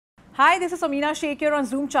Hi, this is Amina Sheikh here on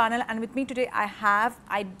Zoom channel, and with me today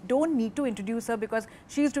I don't need to introduce her because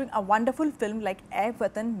she's doing a wonderful film like Ae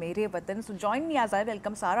Watan Mere Watan. So join me as I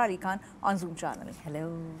welcome Sara Ali Khan on Zoom channel.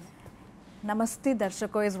 Hello. Namaste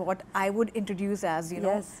Darshako is what I would introduce as,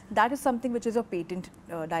 Yes. that is something which is a patent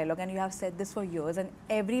dialogue, and you have said this for years, and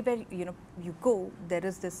everywhere, you go, there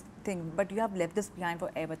is this thing, but you have left this behind for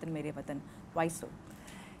Ae Watan Mere Watan. Why so?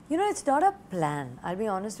 You know, it's not a plan. I'll be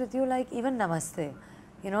honest with you, like even Namaste,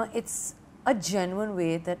 it's a genuine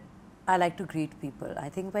way that I like to greet people. I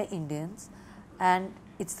think we're Indians and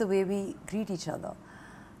it's the way we greet each other.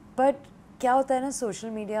 But क्या होता है ना social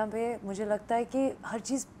media पे मुझे लगता है कि हर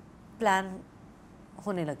चीज़ plan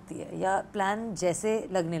होने लगती है या प्लान जैसे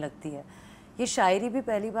लगने लगती है. ये शायरी भी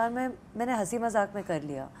पहली बार मैंने हंसी मजाक में कर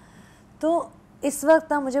लिया. तो इस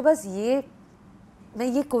वक्त ना मुझे बस मैं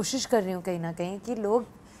ये कोशिश कर रही हूँ कहीं ना कहीं कि लोग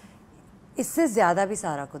इससे ज़्यादा भी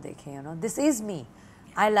सारा को देखें. This is me.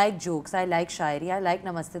 I like jokes, I like Shayari, I like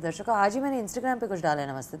नमस्ते दर्शकों. आज ही मैंने इंस्टाग्राम पे कुछ डाला है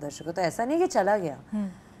नमस्ते दर्शकों, तो ऐसा नहीं कि चला गया.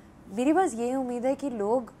 मेरी बस ये उम्मीद है कि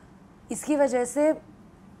लोग इसकी वजह से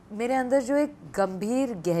मेरे अंदर जो एक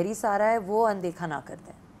गंभीर गहरी सारा है वो अनदेखा ना कर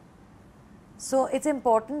दें. So it's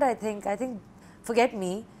important. I think forget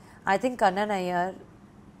me. I think कन्ना Nayyar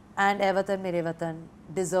and Ae Watan Mere Watan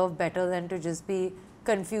deserve better than to just be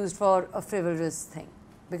confused for a frivolous thing,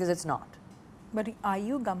 because it's not. But are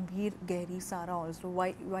you Gambhir, Gehri, Sara also?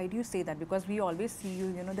 Why do you say that? Because we always see you,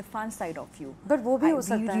 the fun side of you. But वो भी हो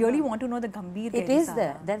सकता है. We really want to know the Gambhir, Gehri, It is Sara.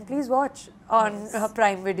 there. Then please watch on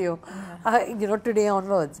Prime Video, today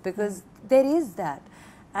onwards, because there is that.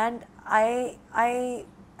 And I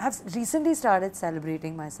have recently started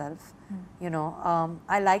celebrating myself.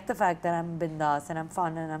 I like the fact that I'm bindas and I'm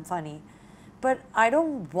fun and I'm funny, but I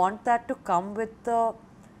don't want that to come with the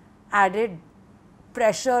added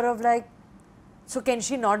pressure of like, so can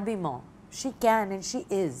she not be more? She can, and she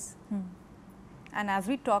is. And as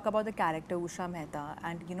we talk about the character Usha Mehta,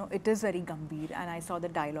 and it is very Gambhir, and I saw the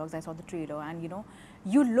dialogues, I saw the trailer, and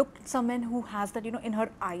you look someone who has that in her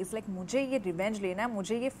eyes, like मुझे ये revenge लेना है,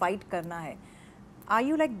 मुझे ये fight करना है. Are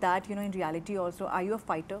you like that in reality also? Are you a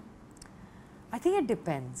fighter? I think it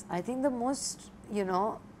depends. I think the most,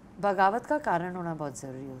 बगावत का कारण होना बहुत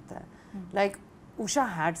ज़रूरी होता है. Like Usha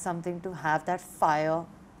had something to have that fire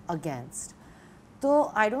against.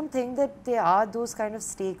 So I don't think that there are those kind of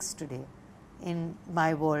stakes today in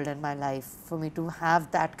my world and my life for me to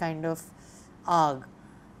have that kind of arg.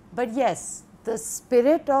 But yes, the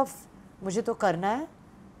spirit of मुझे तो करना है,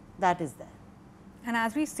 that is there. And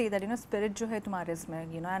as we say that, spirit jo hai tumhare isme,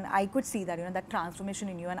 and I could see that, that transformation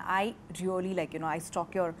in you, and I really like, I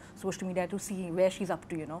stalk your social media to see where she's up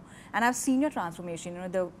to, and I've seen your transformation,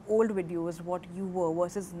 the old videos, what you were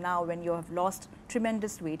versus now when you have lost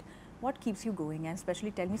tremendous weight. What keeps you going? And especially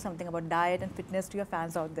tell me something about diet and fitness to your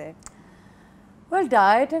fans out there. Well,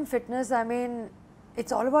 diet and fitness, I mean,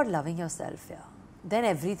 it's all about loving yourself, yeah. Then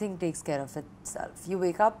everything takes care of itself. You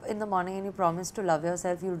wake up in the morning and you promise to love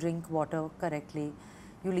yourself. You'll drink water correctly.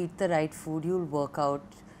 You'll eat the right food. You'll work out.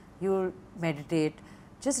 You'll meditate.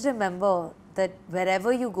 Just remember that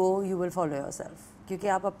wherever you go, you will follow yourself. क्योंकि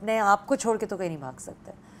आप अपने आप को छोड़ के तो कहीं नहीं भाग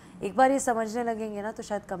सकते. एक बार ये समझने लगेंगे ना तो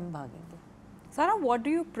शायद कम भागेंगे. Sara, what do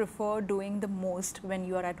you prefer doing the most when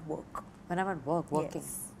you are at work? When I'm at work, working.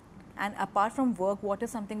 Yes. And apart from work, what is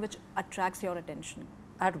something which attracts your attention?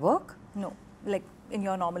 At work? No, like in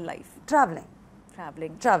your normal life. Traveling.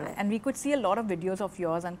 Traveling. And we could see a lot of videos of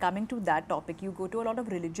yours, and coming to that topic, you go to a lot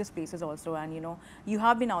of religious places also, and you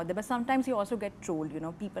have been out there, but sometimes you also get trolled,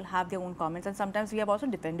 people have their own comments, and sometimes we have also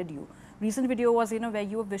defended you. Recent video was, where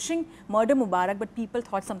you were wishing murder Mubarak, but people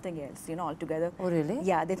thought something else, altogether. Oh, really?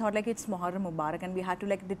 Yeah, they thought like it's Muharram Mubarak, and we had to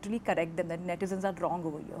like literally correct them that netizens are wrong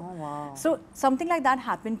over here. Oh, wow. So something like that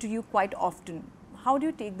happened to you quite often. How do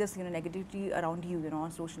you take this, negativity around you,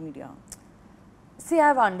 on social media? See,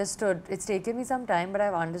 I've understood. It's taken me some time, but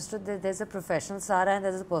I've understood that there's a professional Sara and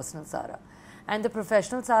there's a personal Sara. And the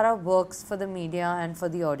professional Sara works for the media and for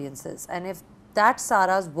the audiences. And if that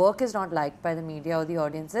Sara's work is not liked by the media or the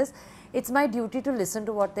audiences, it's my duty to listen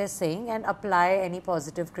to what they're saying and apply any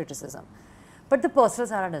positive criticism. But the personal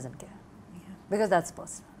Sara doesn't care, because that's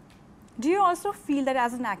personal. Do you also feel that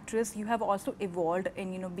as an actress, you have also evolved in,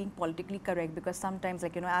 being politically correct? Because sometimes,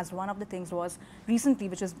 like, as one of the things was recently,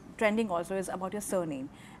 which is trending also, is about your surname.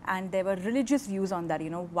 And there were religious views on that,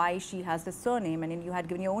 why she has this surname, and you had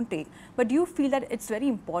given your own take. But do you feel that it's very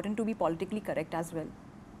important to be politically correct as well,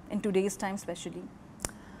 in today's time especially?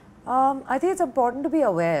 I think it's important to be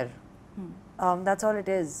aware. That's all it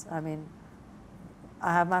is. I mean,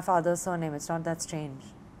 I have my father's surname. It's not that strange.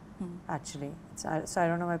 Actually, so I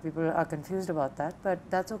don't know why people are confused about that, but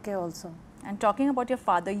that's okay also. And talking about your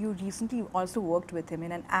father, you recently also worked with him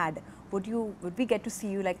in an ad. Would we get to see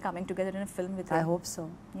you like coming together in a film with him? I hope so.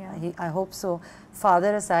 Yeah. I hope so.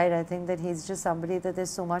 Father aside, I think that he's just somebody that there's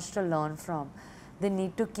so much to learn from. They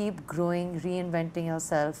need to keep growing, reinventing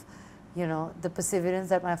yourself. You know, the perseverance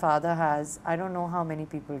that my father has, I don't know how many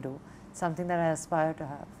people do. Something that I aspire to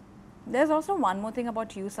have. There's also one more thing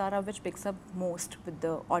about you, Sara, which picks up most with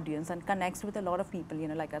the audience and connects with a lot of people, you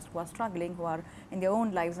know, like us who are struggling, who are in their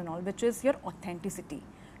own lives and all, which is your authenticity.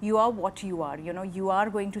 You are what you are, you know, you are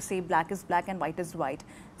going to say black is black and white is white,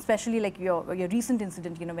 especially like your recent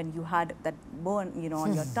incident, you know, when you had that burn, you know,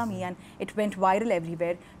 on your tummy and it went viral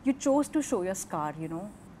everywhere. You chose to show your scar, you know,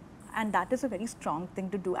 and that is a very strong thing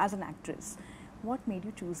to do as an actress. What made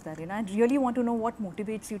you choose that? You know, I really want to know what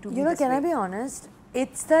motivates you to be You know, this can way. I be honest?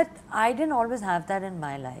 It's that I didn't always have that in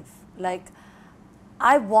my life. Like,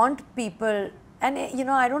 I want people, and you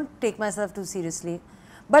know, I don't take myself too seriously,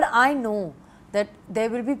 but I know that there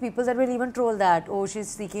will be people that will even troll that. Oh, she's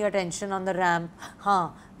seeking attention on the ramp.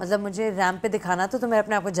 हाँ, मतलब मुझे ramp पे दिखाना तो मैंने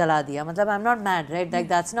अपने आप को जला दिया. मतलब I'm not mad, right? Like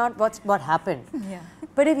that's not what happened. Yeah.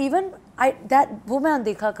 But if even वो मैं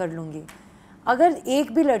अनदेखा कर लूँगी. अगर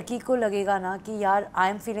एक भी लड़की को लगेगा ना कि यार I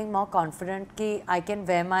am feeling more confident कि I can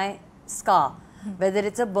wear my scar, whether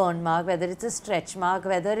it's a burn mark, whether it's a stretch mark,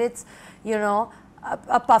 whether it's, you know,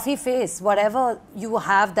 a puffy face, whatever you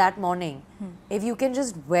have that morning, if you can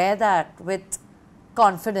just wear that with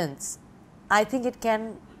confidence, I think it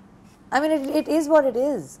can, I mean, it is what it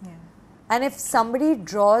is. Yeah. And if somebody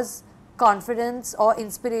draws confidence or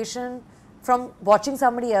inspiration from watching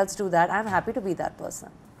somebody else do that, I'm happy to be that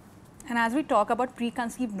person. And as we talk about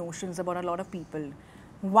preconceived notions about a lot of people,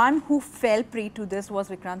 one who fell prey to this was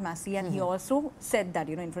Vikrant Massey, and he also said that,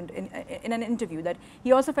 you know, in an interview, that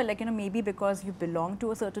he also felt like, you know, maybe because you belong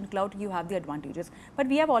to a certain cloud, you have the advantages. But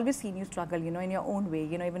we have always seen you struggle, you know, in your own way,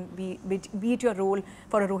 you know, even be it your role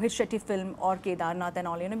for a Rohit Shetty film or Kedarnath and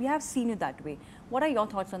all, you know, we have seen you that way. What are your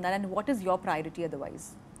thoughts on that, and what is your priority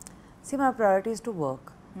otherwise? See, my priority is to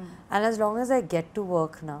work. And as long as I get to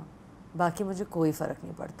work now, बाकी मुझे कोई फ़र्क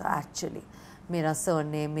नहीं पड़ता actually. मेरा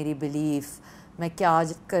surname, मेरी belief, मैं क्या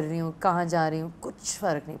कर रही हूँ, कहाँ जा रही हूँ, कुछ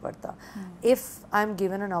फ़र्क नहीं पड़ता. If I'm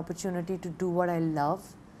given an opportunity to do what I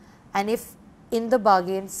love, and if in the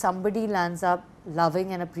bargain somebody lands up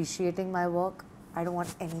loving and appreciating my work, I don't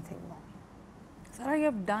want anything more. Sara, you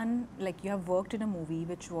have done, like, you have worked in a movie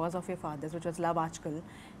which was of your father's, which was Love Aajkal.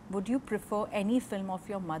 Would you prefer any film of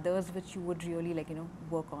your mother's which you would really, like, you know,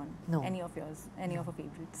 work on? No. Any of yours? Any of your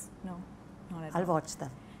favorites? No? Not at I'll all. watch them.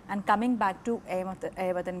 And coming back to Ae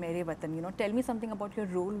Watan Mere Watan, you know, tell me something about your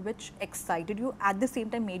role which excited you, at the same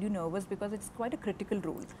time made you nervous, because it's quite a critical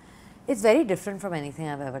role. It's very different from anything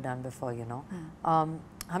I've ever done before, you know.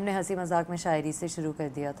 हमने हंसी मजाक में शायरी से शुरू कर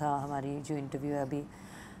दिया था हमारी जो इंटरव्यू है अभी.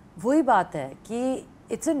 वही बात है कि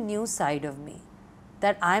it's a new side of me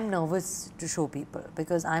that I'm nervous to show people,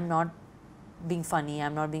 because I'm not being funny,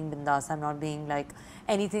 I'm not being bindas, I'm not being like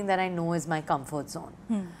anything that I know is my comfort zone.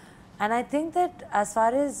 And I think that as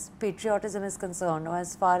far as patriotism is concerned, or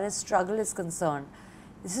as far as struggle is concerned,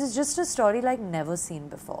 this is just a story like never seen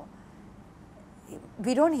before.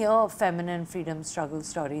 We don't hear feminine freedom struggle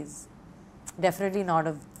stories, definitely not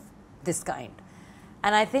of this kind.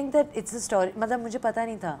 And I think that it's a story, मतलब मुझे पता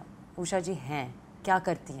नहीं था उषा जी हैं, क्या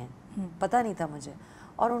करती हैं, पता नहीं था मुझे.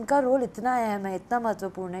 और उनका रोल इतना अहम है, इतना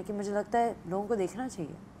महत्वपूर्ण है कि मुझे लगता है लोगों को देखना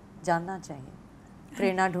चाहिए, जानना चाहिए,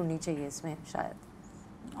 प्रेरणा ढूंढनी चाहिए इसमें शायद.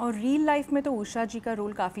 और रियल लाइफ में तो उषा जी का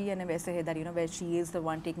रोल काफ़ी है ना वैसे है, that you know where she is the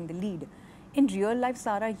one taking the lead. In real life,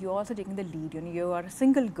 Sara, you're also taking the lead. You know, you are a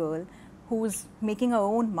single girl who's making her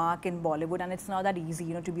own mark in Bollywood, and it's not that easy,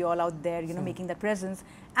 you know, to be all out there, you know, making that presence.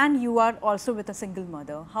 And you are also with a single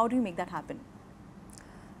mother. How do you make that happen?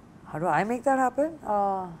 How do I make that happen?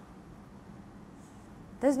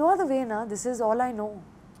 There's no other way, na. This is all I know.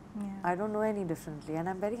 Yeah. I don't know any differently, and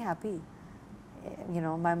I'm very happy. You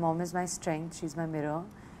know, my mom is my strength. She's my mirror.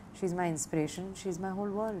 She's my inspiration. She's my whole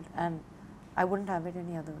world, and I wouldn't have it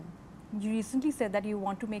any other way. You recently said that you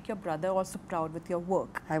want to make your brother also proud with your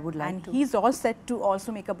work. I would like and to. And he's all set to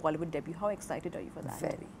also make a Bollywood debut. How excited are you for that?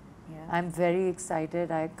 Very. Yeah. I'm very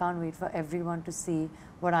excited. I can't wait for everyone to see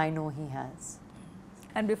what I know he has.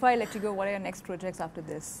 And before I let you go, what are your next projects after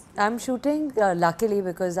this? I'm shooting, luckily,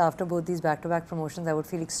 because after both these back-to-back promotions, I would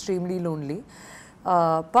feel extremely lonely.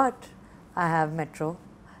 But I have Metro,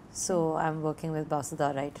 so I'm working with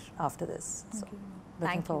Basudha right after this. So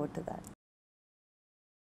looking forward to that.